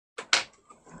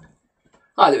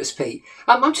Hi there, it's Pete.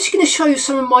 I'm just going to show you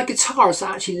some of my guitars that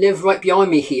actually live right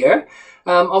behind me here.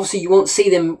 Obviously you won't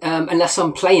see them unless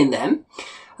I'm playing them.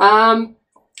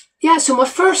 Yeah, so my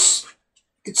first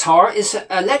guitar is an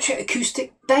electric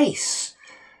acoustic bass.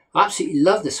 I absolutely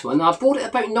love this one. I bought it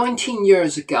about 19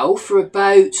 years ago for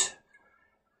about,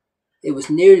 it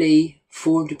was nearly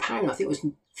 £400. I think it was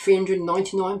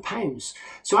 £399.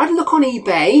 So I had a look on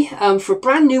eBay for a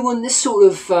brand new one, this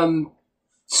sort of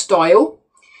style.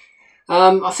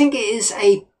 I think it is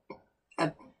a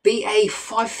BA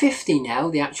 550 now,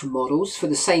 the actual models for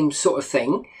the same sort of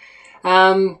thing.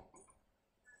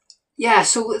 Yeah,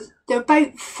 so they're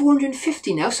about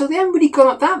 450 now, so they haven't really gone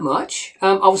up that much.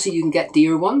 Obviously you can get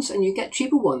dearer ones and you get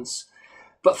cheaper ones,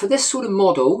 but for this sort of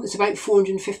model it's about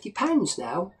 £450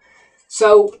 now.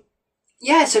 So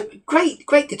yeah, it's a great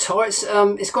guitar. It's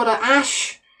got an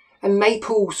ash and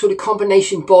maple sort of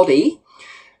combination body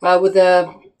with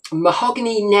a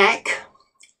mahogany neck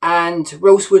and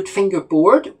rosewood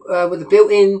fingerboard with a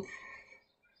built-in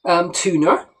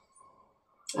tuner.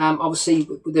 Obviously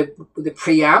with the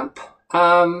preamp.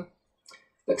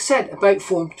 Like I said, about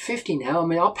 450 now. I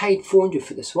mean, I paid 400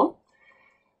 for this one,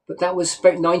 but that was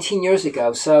about 19 years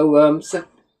ago. So so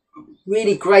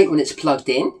really great when it's plugged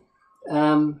in.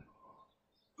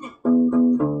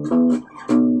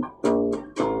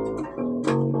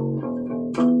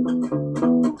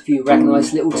 If you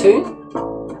recognise the little tune.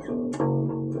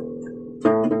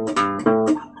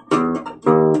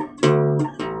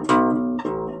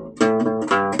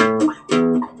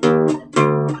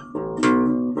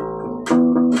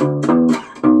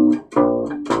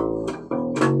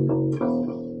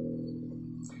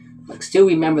 I still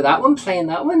remember that one, playing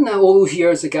that one all those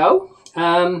years ago.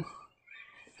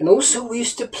 And also we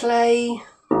used to play,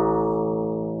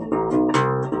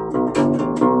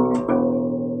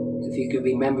 if you could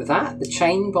remember that, The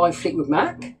Chain by Fleetwood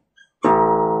Mac.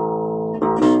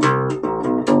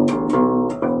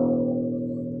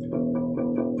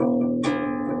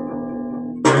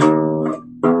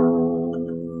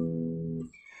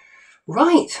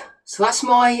 Right, so that's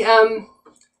my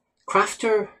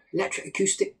Crafter electric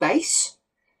acoustic bass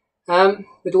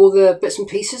with all the bits and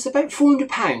pieces, about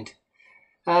 £400.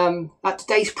 At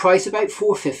today's price, about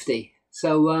 £450.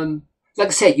 So like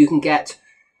I said, you can get,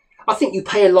 I think you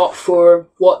pay a lot for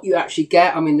what you actually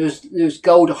get. I mean, there's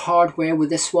gold hardware with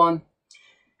this one,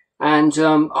 and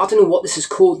I don't know what this is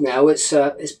called now. It's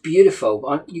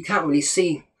beautiful. You can't really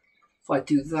see if I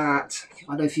do that. I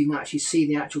don't know if you can actually see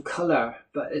the actual colour,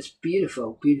 but it's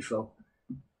beautiful, beautiful.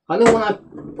 I know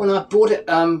when I bought it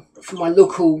from my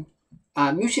local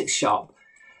music shop,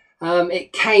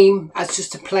 it came as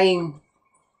just a plain,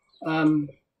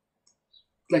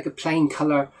 like a plain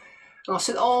colour. And I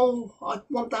said, oh, I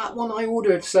want that one I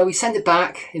ordered. So we sent it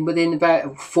back, and within about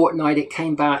a fortnight it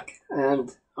came back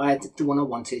and I had the one I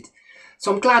wanted.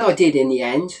 So I'm glad I did in the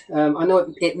end. I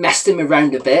know it messed him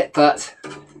around a bit, but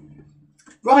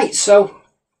right, so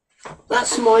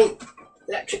that's my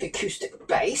electric acoustic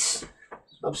bass.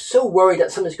 I'm so worried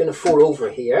that something's going to fall over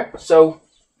here, so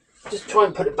just try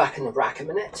and put it back in the rack a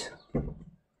minute.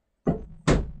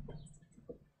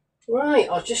 Right,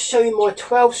 I'll just show you my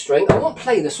 12 string. I won't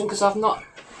play this one because I've not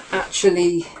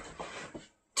actually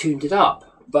tuned it up,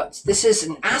 but this is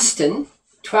an Aston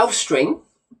 12 string.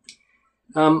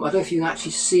 I don't know if you can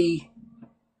actually see,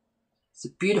 it's a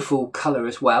beautiful colour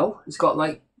as well. It's got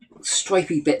like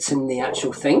stripy bits in the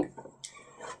actual thing.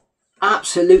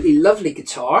 Absolutely lovely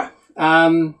guitar.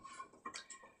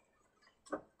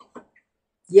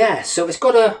 Yeah, so it's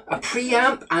got a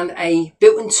preamp and a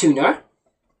built-in tuner,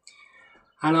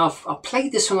 and I've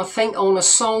played this one, I think, on a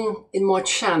song in my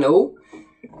channel,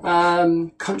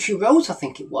 Country Roads, I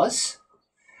think it was.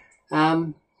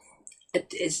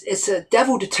 It's a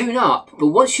devil to tune up, but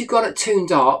once you've got it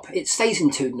tuned up, it stays in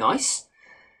tune nice.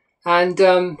 And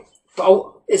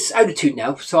but it's out of tune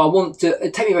now, so I won't do,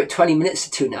 it'll take me about 20 minutes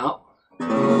to tune it up.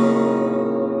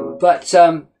 But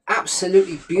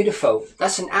absolutely beautiful.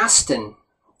 That's an Aston.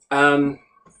 I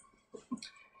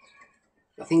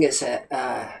think it's a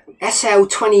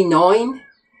SL29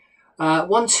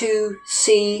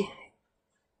 12C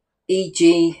EG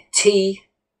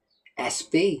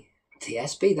TSB.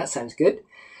 That sounds good.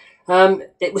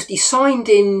 It was designed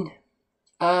in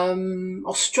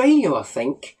Australia, I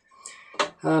think.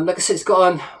 Like I said, it's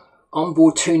got an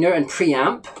onboard tuner and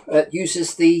preamp. It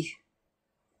uses the,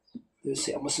 let's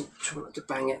see, I mustn't try not to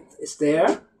bang it. It's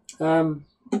there.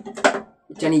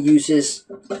 Jenny uses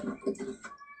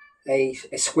a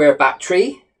square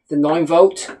battery, the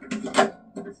 9-volt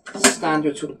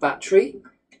standard sort of battery,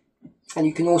 and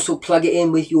you can also plug it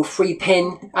in with your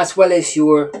 3-pin as well as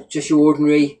your just your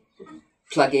ordinary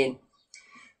plug-in.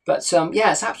 But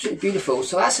yeah, it's absolutely beautiful.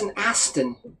 So that's an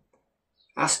Aston,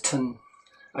 I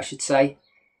should say.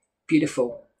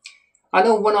 Beautiful. I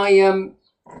know when I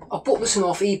bought this one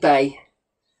off eBay.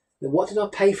 What did I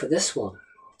pay for this one?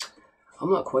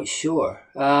 I'm not quite sure.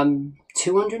 200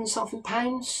 and something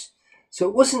pounds. So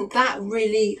it wasn't that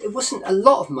really. It wasn't a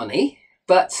lot of money,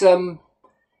 but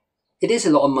it is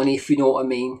a lot of money if you know what I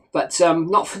mean. But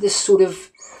not for this sort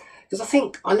of. Because I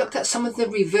think I looked at some of the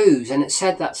reviews and it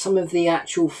said that some of the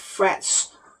actual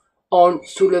frets aren't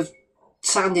sort of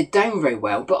sanded down very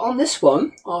well. But on this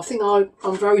one, I think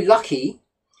I'm very lucky.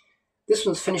 This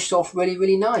one's finished off really,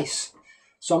 really nice.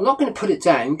 So I'm not going to put it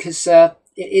down because it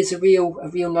is a real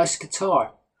nice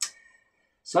guitar.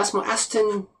 So that's my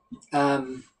Aston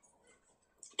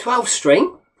 12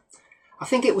 string. I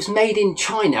think it was made in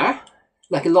China,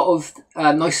 like a lot of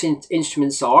nice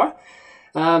instruments are.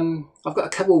 I've got a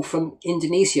couple from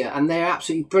Indonesia and they're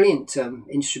absolutely brilliant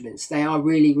instruments. They are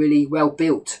really, really well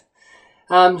built.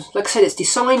 Like I said, it's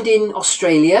designed in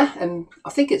Australia and I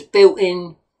think it's built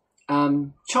in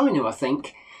China, I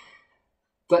think.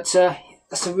 But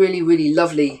that's a really, really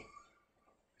lovely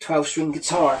 12-string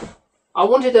guitar. I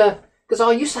wanted because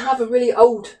I used to have a really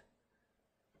old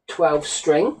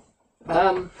 12-string,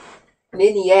 and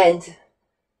in the end,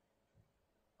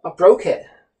 I broke it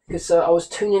because I was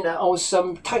tightening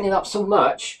it up so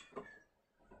much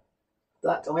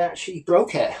that I actually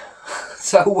broke it.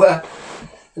 So,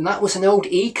 and that was an old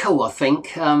Eco, I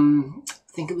think. I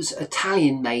think it was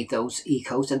Italian made, those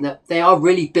Ecos, and they are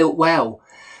really built well.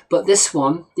 But this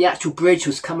one, the actual bridge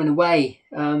was coming away.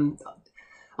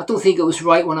 I don't think it was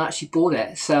right when I actually bought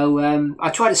it. So I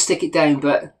tried to stick it down,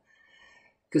 but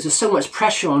because there's so much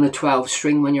pressure on a 12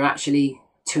 string when you're actually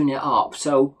tuning it up.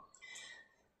 So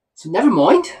never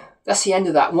mind. That's the end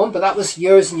of that one, but that was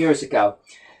years and years ago.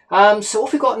 So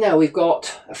what we've got now, we've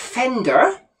got a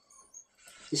Fender.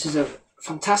 This is a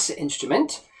fantastic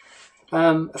instrument.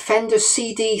 A Fender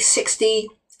CD60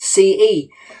 CE.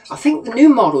 I think the new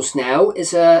models now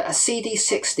is a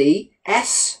CD60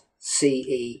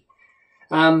 SCE.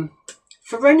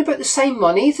 For around about the same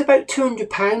money, it's about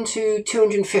 £200 to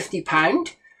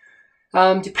 £250,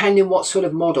 depending what sort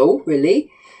of model,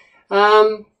 really.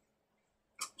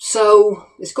 So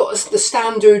it's got the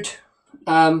standard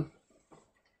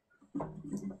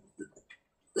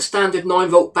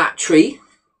 9-volt battery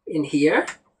in here.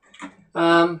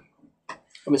 I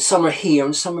mean, some are here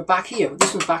and some are back here.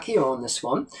 This one's back here on this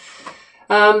one.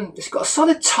 It's got a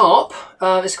solid top.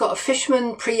 It's got a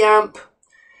Fishman preamp,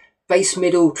 bass,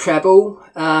 middle, treble,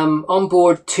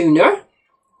 onboard tuner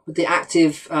with the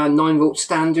active 9-volt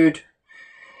standard,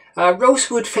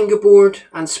 rosewood fingerboard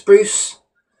and spruce.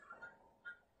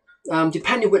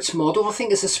 Depending which model, I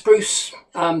think it's a spruce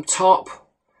top,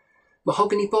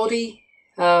 mahogany body.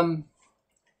 I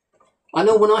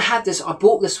know when I had this, I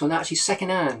bought this one actually second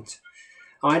hand.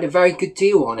 I had a very good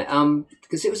deal on it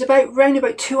because it was around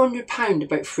about £200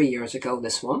 about 3 years ago,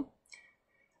 this one.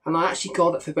 And I actually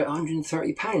got it for about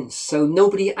 £130. So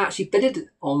nobody actually bidded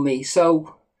on me.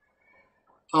 So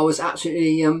I was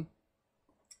absolutely, in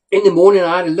the morning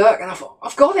I had a look and I thought,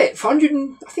 I've got it for I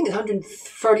think it's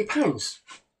 £130.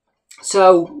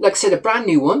 So, like I said, a brand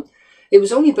new one. It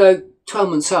was only about 12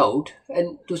 months old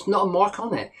and there was not a mark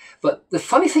on it. But the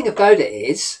funny thing about it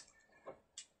is,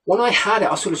 when I had it,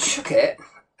 I sort of shook it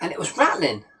and it was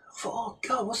rattling. I thought, oh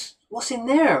God, what's in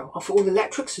there? I thought all the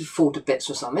electrics had fallen to bits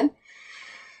or something.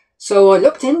 So I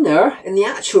looked in there and the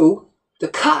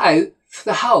cutout for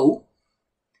the hole,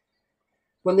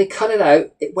 when they cut it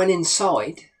out, it went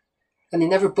inside and they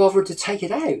never bothered to take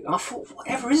it out. I thought,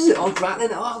 whatever is it? I'm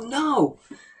rattling. Oh no.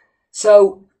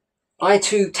 So I had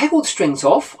to take all the strings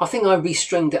off. I think I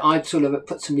restringed it. I sort of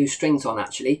put some new strings on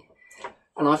actually.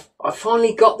 And I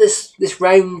finally got this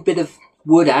round bit of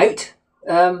wood out.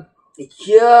 It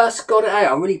just got it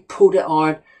out. I really pulled it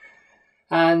hard.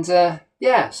 And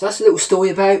yeah, so that's a little story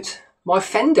about my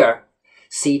Fender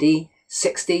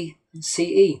CD60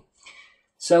 CE.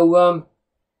 So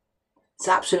it's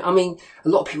absolutely, I mean, a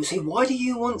lot of people say, why do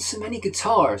you want so many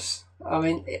guitars? I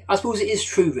mean, I suppose it is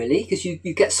true really, because you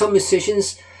get some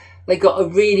musicians, they got a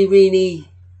really, really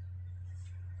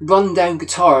run down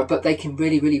guitar, but they can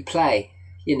really, really play,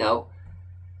 you know.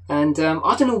 And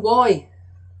I don't know why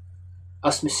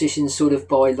us musicians sort of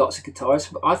buy lots of guitars,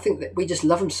 but I think that we just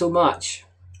love them so much.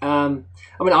 I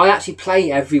mean, I actually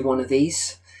play every one of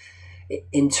these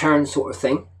in turn sort of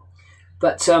thing.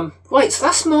 But right, so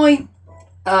that's my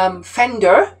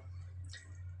Fender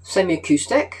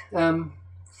semi-acoustic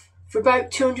for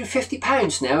about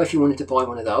 £250 now if you wanted to buy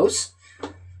one of those.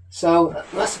 So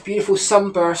that's a beautiful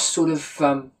sunburst sort of,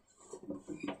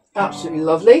 absolutely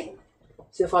lovely.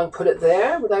 See if I can put it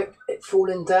there without it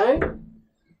falling down.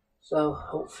 So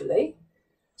hopefully.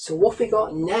 So what have we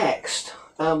got next?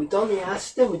 We've done the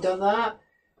Aston, we've done that.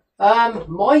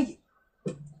 My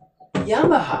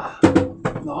Yamaha.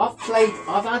 Now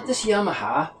I've had this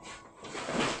Yamaha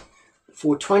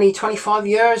for 20, 25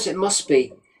 years, it must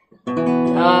be.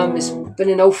 It's been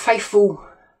an old faithful.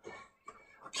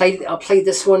 I played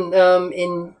this one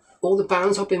in all the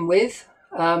bands I've been with.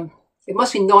 It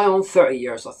must be nigh on 30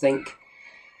 years, I think.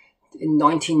 In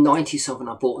 1990 something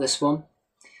I bought this one.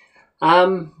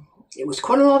 It was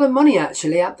quite a lot of money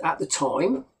actually at the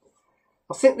time.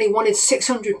 I think they wanted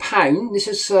 £600. This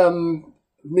is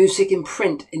Music in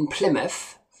Print in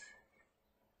Plymouth.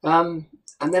 And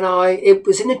then it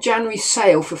was in a January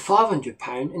sale for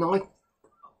 £500, and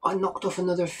I knocked off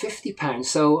another £50,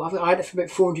 so I had it for about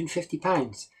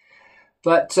 £450.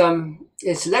 But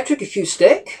it's electric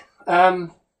acoustic.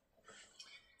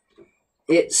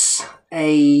 It's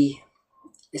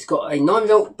got a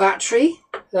 9-volt battery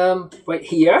right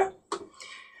here.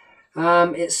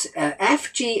 It's a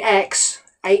FGX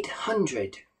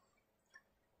 800.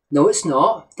 No, it's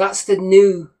not. That's the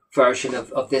new version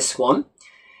of this one.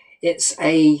 It's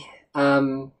an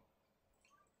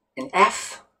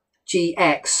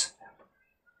FGX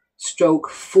stroke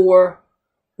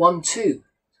 412.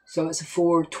 So it's a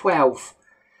 412.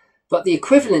 But the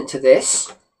equivalent to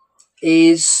this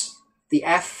is the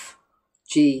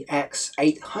FGX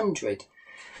 800.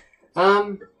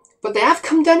 But they have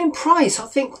come down in price. I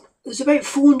think there's about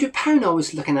 £400 I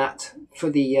was looking at for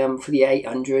the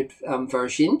 800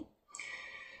 version.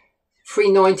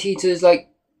 390 to like,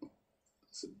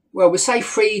 well, we'll say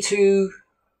 3 to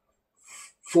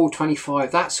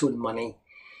 425, that sort of money.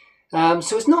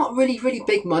 So it's not really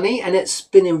big money, and it's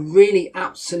been a really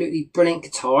absolutely brilliant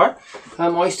guitar.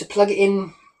 I used to plug it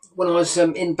in when I was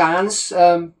in bands,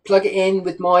 plug it in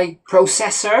with my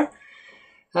processor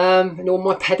and all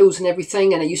my pedals and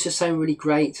everything, and it used to sound really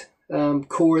great.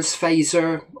 Chorus,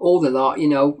 phaser, all the lot, you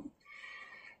know.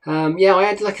 Yeah, I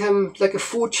had like a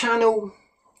 4-channel.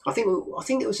 I think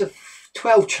it was a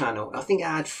 12-channel. I think it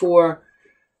had four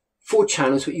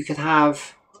channels, but you could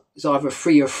have is either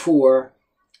 3 or 4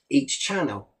 each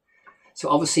channel. So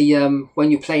obviously,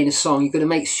 when you're playing a song, you've got to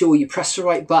make sure you press the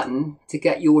right button to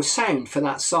get your sound for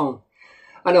that song.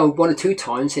 I know 1 or 2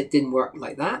 times it didn't work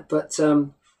like that, but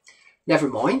never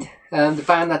mind. The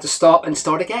band had to stop and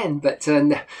start again, but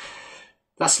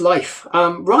that's life.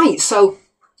 Right, so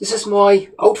this is my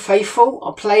Old Faithful.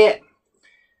 I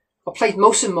played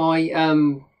most of my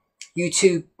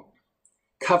YouTube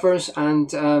covers and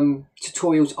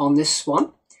tutorials on this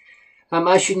one.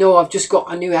 As you know, I've just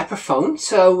got a new Epiphone,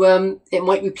 so it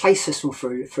might replace this one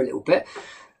for a little bit.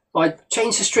 I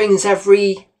change the strings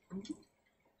every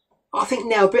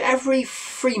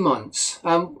 3 months.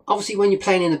 Obviously, when you're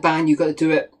playing in a band, you've got to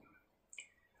do it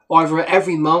either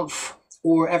every month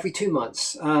or every 2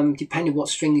 months, depending what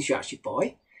strings you actually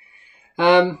buy.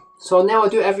 So now I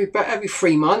do it every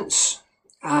 3 months.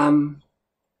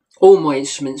 All my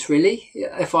instruments, really,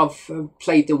 if I've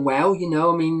played them well, you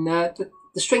know. I mean,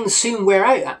 the strings soon wear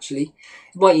out, actually.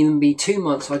 It might even be 2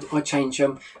 months I change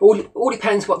them. All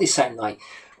depends what they sound like.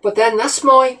 But then that's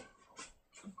my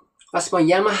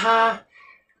Yamaha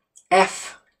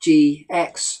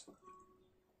FGX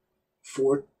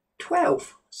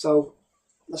 412. So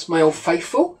that's my Old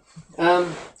Faithful. Yeah,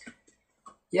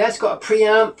 it's got a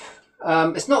preamp.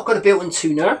 It's not got a built-in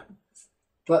tuner,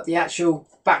 but the actual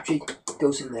battery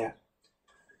goes in there.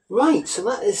 Right, so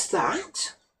that is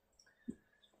that.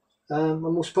 I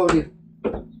must probably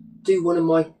do one of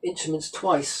my instruments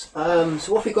twice.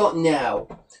 So what have we got now?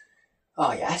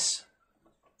 Oh yes,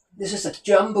 this is a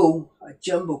jumbo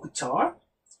guitar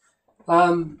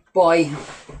by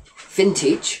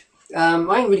Vintage. I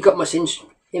ain't really got much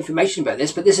information about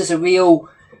this, but this is a real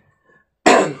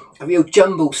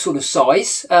jumbo sort of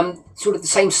size, sort of the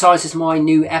same size as my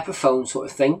new Epiphone sort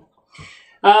of thing.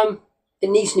 It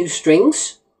needs new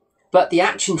strings, but the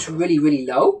action's really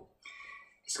low.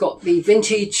 It's got the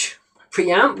Vintage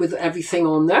preamp with everything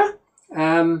on there,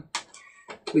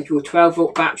 with your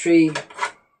 12-volt battery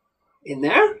in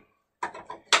there.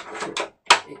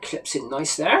 It clips in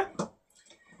nice there.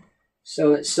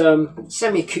 So it's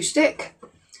semi-acoustic.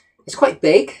 It's quite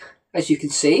big, as you can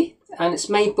see, and it's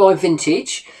made by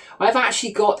Vintage. I've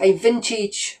actually got a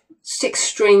Vintage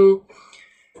 6-string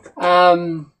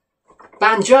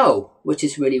banjo, which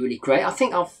is really great. I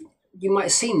think you might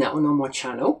have seen that one on my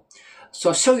channel. So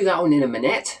I'll show you that one in a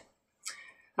minute.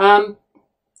 Yeah,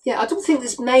 I don't think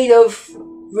it's made of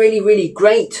really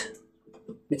great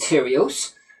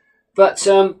materials, but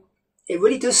it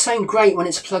really does sound great when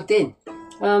it's plugged in.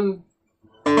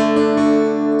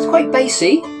 quite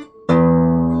bassy.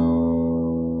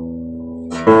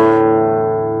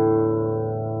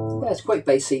 Yeah, it's quite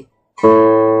bassy.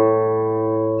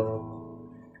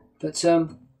 But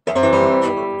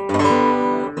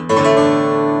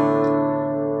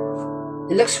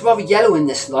it looks rather yellow in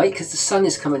this light because the sun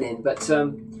is coming in. But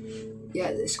yeah,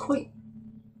 it's quite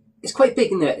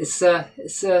big, isn't it? It's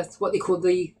what they call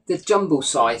the jumbo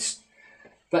size.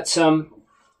 But I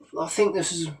think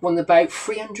this is one about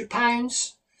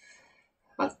 £300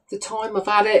 at the time I've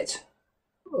had it.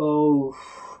 Oh,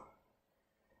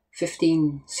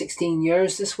 15, 16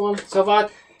 years this one. So I've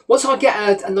had, once I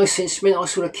get a nice instrument, I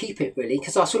sort of keep it really,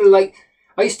 because I sort of like,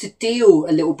 I used to deal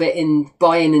a little bit in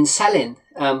buying and selling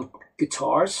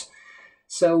guitars.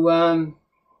 So I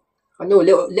know a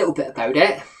little bit about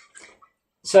it.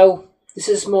 So this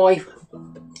is my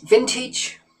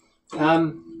vintage.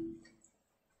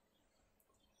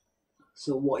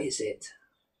 So what is it?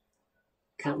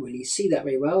 Can't really see that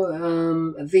very well.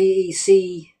 A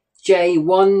VEC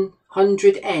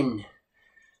J100N.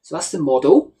 So that's the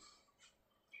model.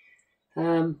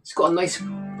 It's got a nice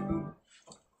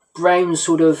brown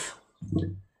sort of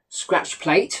scratch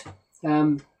plate.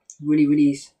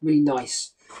 Really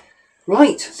nice.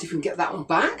 Right, see if we can get that one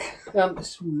back.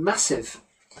 It's massive.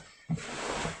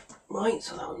 Right,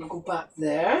 so that one will go back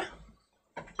there.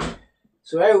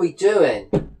 So how are we doing?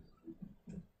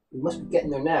 We must be getting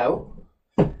there now.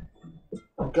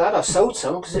 I'm glad I sold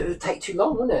some because it would take too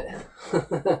long, wouldn't it?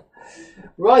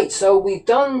 Right, so we've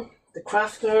done the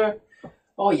Crafter.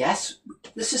 Oh yes,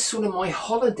 this is sort of my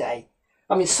holiday.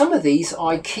 I mean, some of these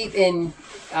I keep in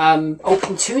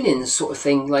open tuning sort of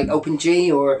thing, like open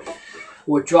G or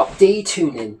drop D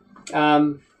tuning.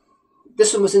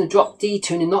 This one was in a drop D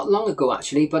tuning not long ago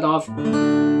actually, but I've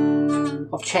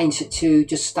changed it to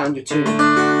just standard tuning.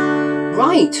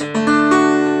 Right,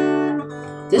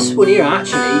 this one here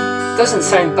actually doesn't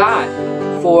sound bad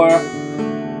for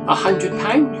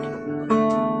 £100.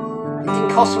 It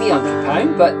didn't cost me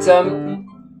 £100, but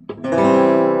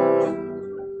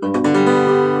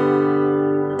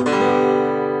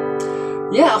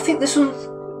yeah, I think this one.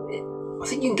 I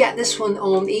think you can get this one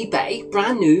on eBay,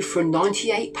 brand new, for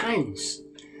 £98.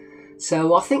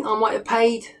 So I think I might have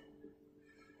paid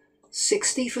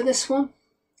 £60 for this one,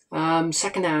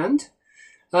 second hand.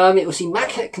 It was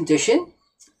immaculate condition.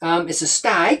 It's a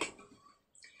Stag.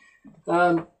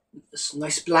 It's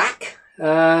nice black.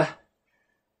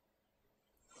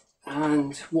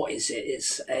 And what is it?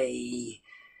 It's an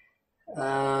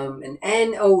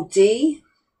NOD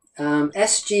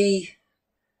SG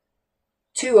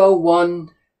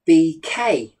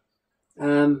 201BK.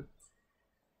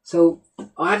 So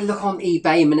I had a look on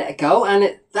eBay a minute ago,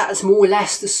 and that is more or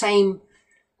less the same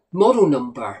model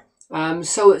number.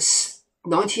 So it's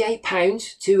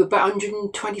 £98 to about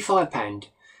 £125,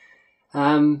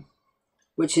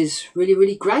 which is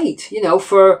really great. You know,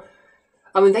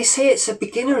 I mean, they say it's a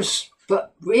beginner's,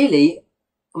 but really,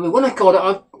 I mean, when I got it,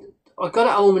 I got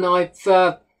it home and I've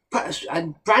put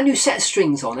a brand new set of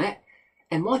strings on it.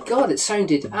 And my God, it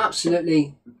sounded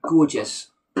absolutely gorgeous.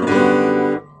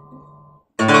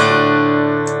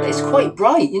 It's quite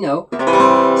bright, you know.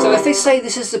 So if they say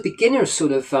this is the beginner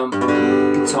sort of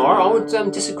guitar, I would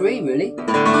disagree, really.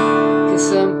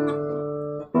 Because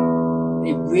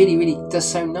it really does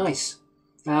sound nice.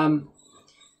 I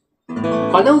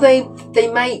know they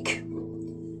make,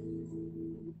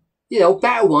 you know,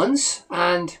 better ones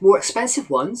and more expensive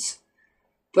ones.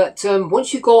 But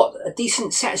once you've got a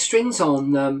decent set of strings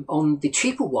on the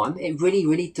cheaper one, it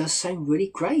really does sound really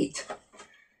great.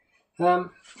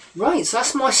 Right, so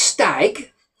that's my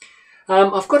Stag.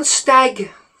 I've got a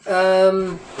Stag.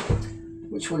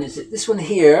 Which one is it? This one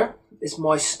here is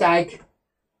my Stag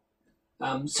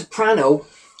soprano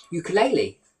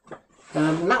ukulele,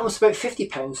 and that was about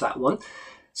 £50. That one.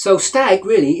 So Stag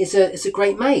really is a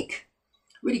great make,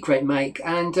 really great make,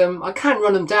 and I can't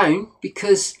run them down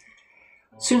because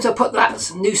as soon as I put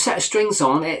that new set of strings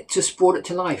on, it just brought it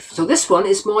to life. So this one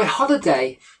is my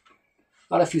holiday. I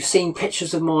don't know if you've seen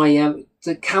pictures of my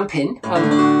the camping. We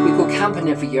go camping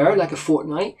every year, like a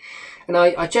fortnight. And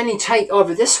I generally take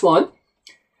either this one,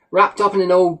 wrapped up in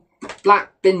an old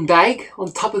black bin bag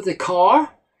on top of the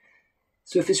car.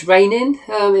 So if it's raining,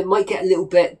 it might get a little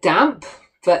bit damp.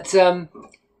 But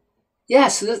yeah,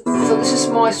 so this is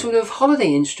my sort of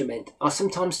holiday instrument. I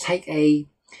sometimes take a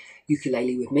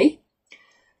ukulele with me.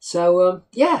 So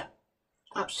yeah,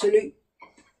 absolute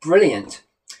brilliant.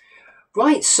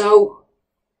 Right, so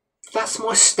that's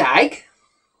my Stag.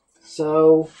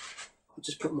 So I'll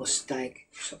just put my Stag,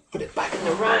 so I'll put it back in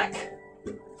the rack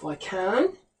if I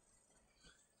can.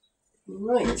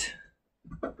 Right,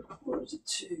 where is it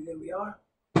to? There we are.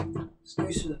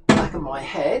 Screws to the back of my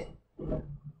head.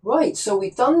 Right, so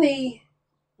we've done the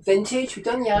vintage, we've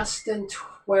done the Aston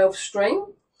 12 string,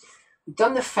 we've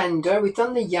done the Fender, we've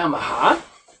done the Yamaha.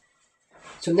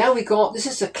 So now we got, this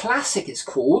is a classic, it's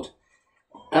called,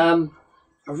 a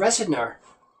Resonator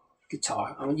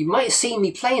guitar. I mean, you might have seen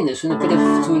me playing this with a bit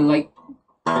of sort of like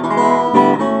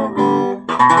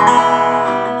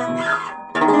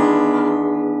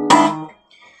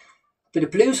bit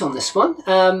of blues on this one.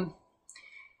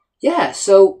 Yeah,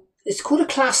 so it's called a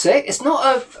classic. It's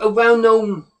not a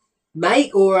well-known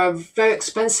make or a very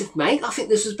expensive make. I think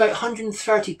this was about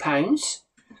 £130.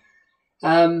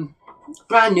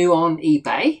 Brand new on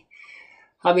eBay.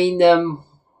 I mean,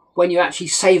 when you actually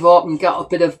save up and get a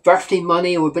bit of birthday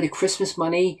money or a bit of Christmas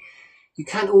money, you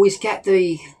can't always get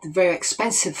the very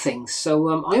expensive things. So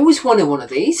I always wanted one of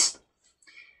these.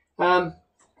 It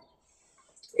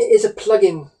is a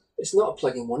plug-in. It's not a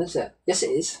plug-in one, is it? Yes, it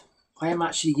is. I am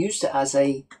actually used it as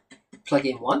a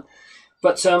plug-in one.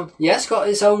 But yeah, it's got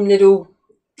its own little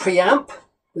preamp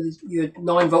with your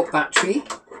 9-volt battery,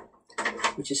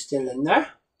 which is still in there.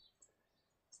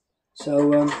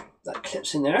 So that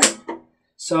clips in there.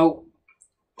 So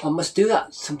I must do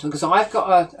that sometime because I've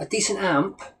got a decent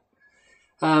amp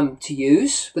to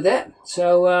use with it.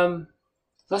 So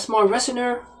that's my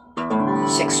Resonator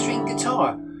 6-string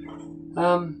guitar.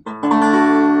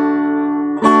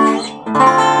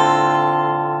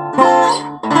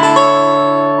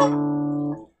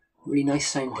 Really nice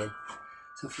sounding.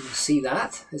 So if you can see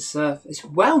that, it's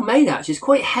well made actually. It's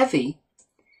quite heavy.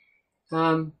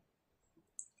 I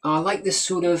like this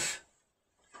sort of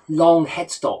long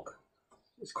headstock.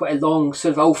 It's quite a long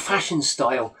sort of old-fashioned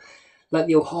style, like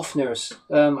the old Hofners.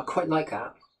 I quite like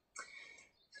that.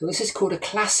 So this is called a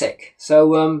classic. So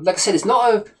like I said, it's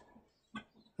not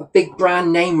a big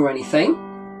brand name or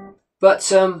anything,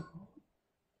 but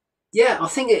yeah, I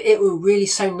think it will really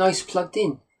sound nice plugged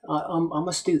in. I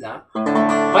must do that.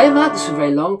 I haven't had this for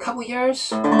very long, couple of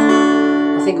years.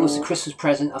 I think it was a Christmas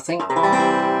present, I think.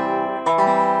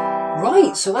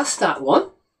 Right, so that's that one.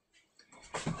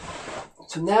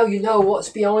 So now you know what's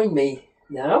behind me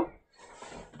now.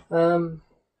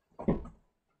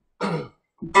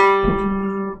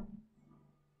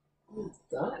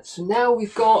 That. So now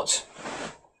we've got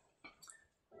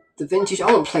the vintage.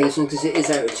 I won't play this one because it is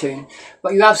out of tune,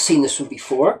 but you have seen this one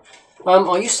before.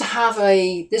 I used to have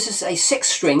this is a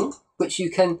 6-string, which you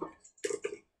can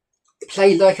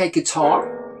play like a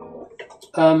guitar.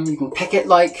 You can pick it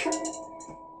like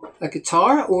a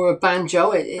guitar or a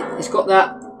banjo. It's got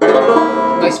that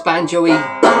nice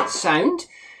banjo-y sound.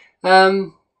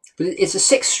 But it's a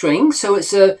 6-string, so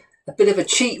it's a bit of a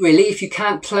cheat really if you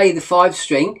can't play the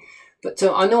 5-string. But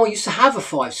I know I used to have a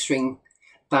 5-string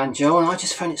banjo and I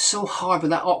just found it so hard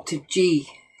with that octave G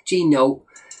note.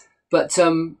 But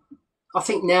I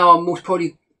think now I most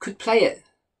probably could play it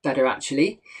better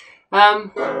actually.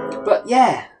 But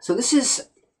yeah, so this is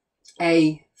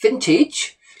a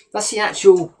vintage. That's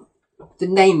the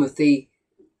name of the,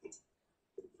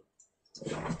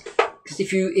 because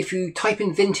if you type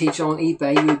in vintage on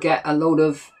eBay, you get a load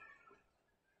of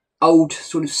old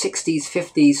sort of 60s,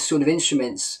 50s sort of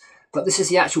instruments. But this is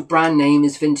the actual brand name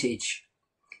is vintage.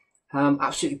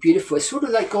 Absolutely beautiful. It's sort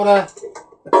of like got a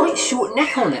quite short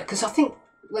neck on it because I think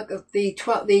like the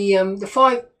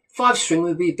 5-string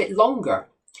would be a bit longer.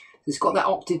 It's got that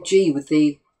octave G with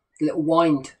the little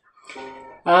wind.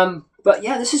 But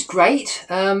yeah, this is great.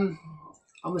 I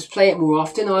must play it more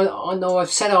often. I know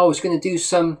I've said I was going to do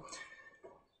some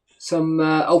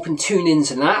open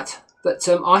tunings and that, but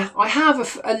I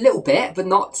have a little bit, but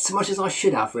not so much as I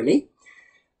should have really.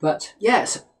 But yeah,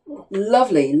 it's a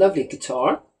lovely, lovely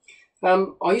guitar.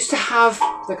 I used to have,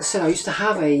 like I said, a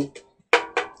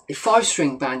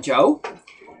 5-string banjo.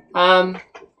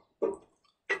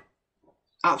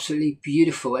 Absolutely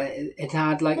beautiful. It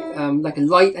had like a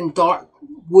light and dark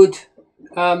wood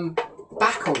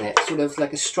back on it, sort of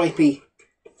like a stripy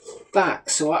back.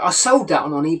 So I sold that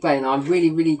one on eBay, and I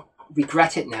really, really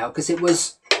regret it now because it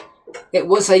was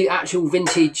a actual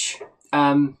vintage.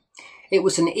 It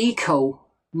was an Eco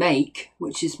make,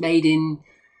 which is made in,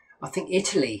 I think,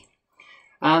 Italy.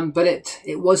 But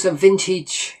it was a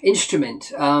vintage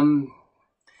instrument. I'm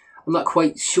not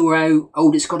quite sure how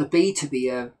old it's got to be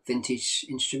a vintage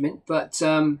instrument, but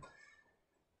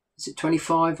is it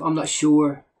 25? I'm not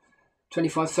sure.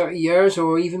 25, 30 years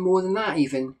or even more than that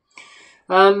even.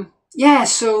 Yeah,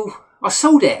 so I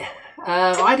sold it.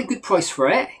 I had a good price for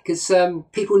it because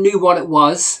people knew what it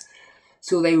was,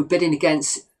 so they were bidding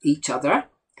against each other.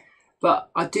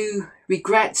 But I do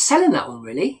regret selling that one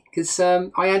really because I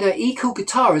had an Eco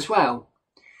guitar as well.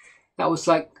 That was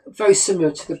like very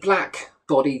similar to the black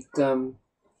bodied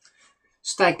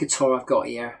stag guitar I've got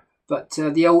here. But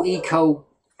the old Eco,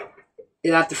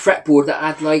 it had the fretboard that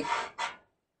had like,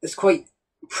 it's quite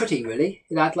pretty really.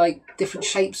 It had like different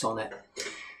shapes on it.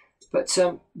 But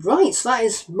right, so that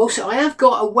is most of it. I have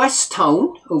got a West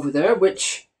Tone over there,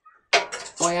 which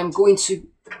I am going to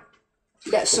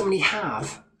let somebody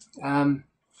have. I'll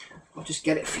just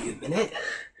get it for you a minute.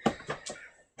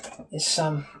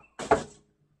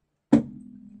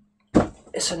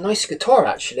 It's a nice guitar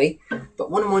actually,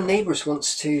 but one of my neighbours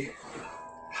wants to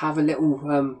have a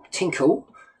little tinkle.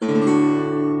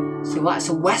 So that's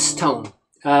a West Tone.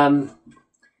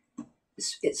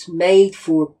 It's made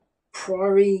for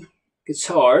Prairie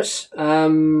guitars.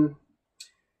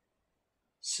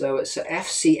 So it's a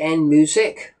FCN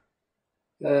Music,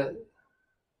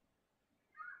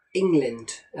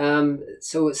 England.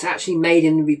 So it's actually made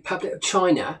in the Republic of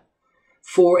China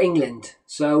for England.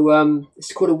 So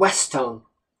it's called a West Tone.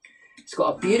 It's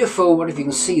got a beautiful, what if you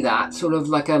can see that, sort of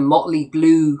like a motley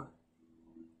blue.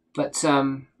 But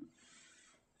I'm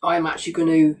actually going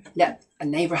to let a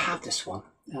neighbour have this one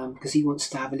because he wants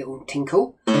to have a little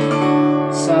tinkle.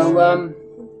 So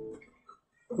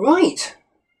right.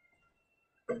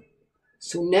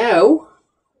 So now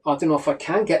I don't know if I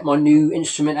can get my new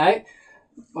instrument out.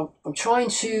 I'm trying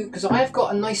to, because I have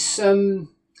got a nice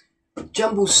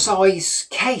jumbo size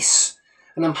case,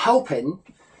 and I'm hoping,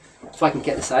 if I can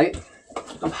get this out,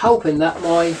 I'm hoping that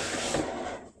my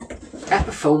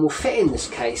Epiphone will fit in this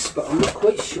case, but I'm not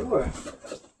quite sure.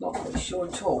 Not quite sure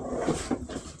at all.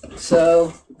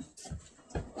 So,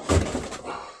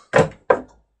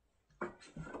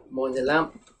 mind the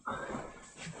lamp.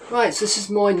 Right, so this is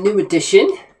my new edition.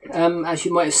 As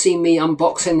you might have seen me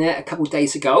unboxing it a couple of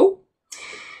days ago.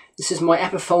 This is my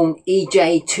Epiphone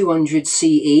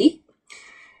EJ200CE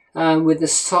with the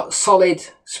solid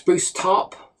spruce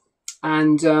top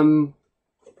and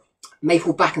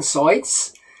maple back and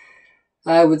sides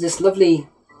with this lovely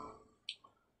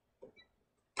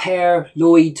pear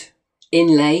Lloyd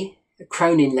inlay, a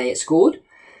crown inlay it's called.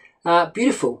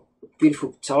 Beautiful,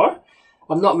 beautiful guitar.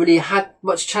 I've not really had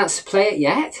much chance to play it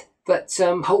yet, but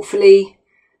hopefully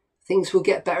things will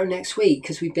get better next week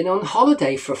because we've been on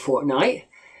holiday for a fortnight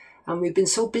and we've been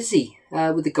so busy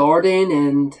with the garden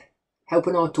and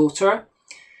helping our daughter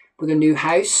with a new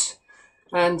house.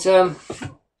 And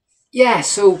yeah,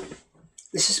 so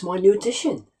this is my new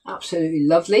edition. Absolutely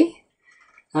lovely.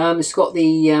 It's got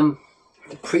the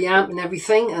preamp and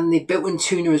everything and the built-in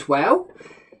tuner as well.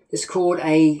 It's called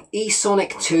a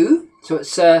eSonic 2. So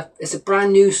it's a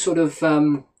brand new sort of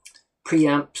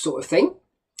preamp sort of thing.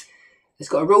 It's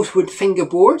got a rosewood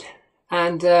fingerboard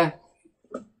and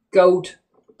gold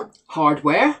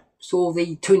hardware. So all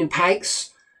the tuning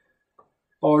pegs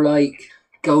are like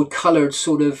gold coloured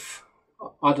sort of,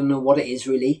 I don't know what it is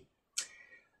really.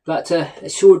 But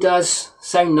it sure does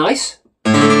sound nice.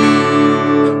 That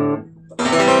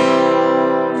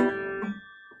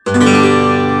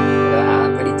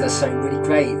really does sound really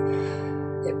great.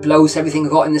 It blows everything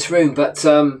I've got in this room, but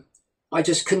I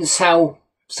just couldn't sell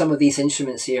some of these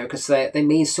instruments here because they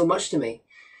mean so much to me.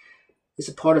 It's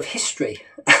a part of history,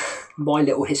 my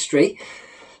little history.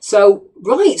 So,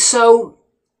 right, so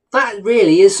that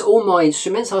really is all my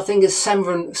instruments. I think it's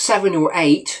seven or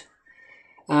eight.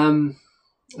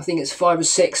 I think it's 5 or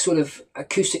 6 sort of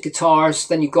acoustic guitars.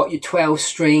 Then you've got your 12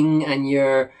 string and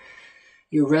your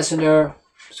resonator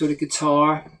sort of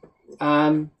guitar,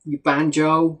 your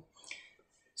banjo.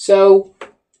 So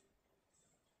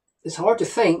it's hard to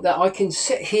think that I can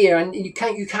sit here and you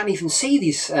can't even see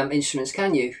these instruments,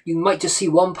 can you? You might just see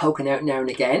one poking out now and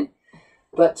again.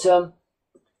 But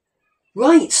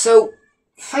right, so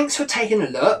thanks for taking a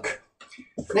look.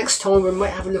 Next time we might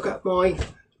have a look at my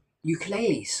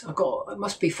ukuleles. I've got, it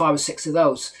must be 5 or 6 of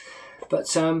those.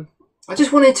 But I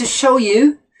just wanted to show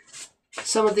you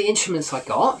some of the instruments I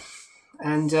got.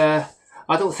 And I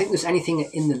don't think there's anything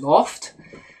in the loft.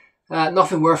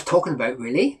 Nothing worth talking about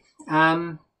really.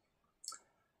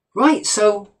 Right,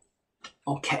 so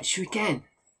I'll catch you again.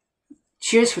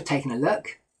 Cheers for taking a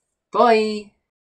look. Bye.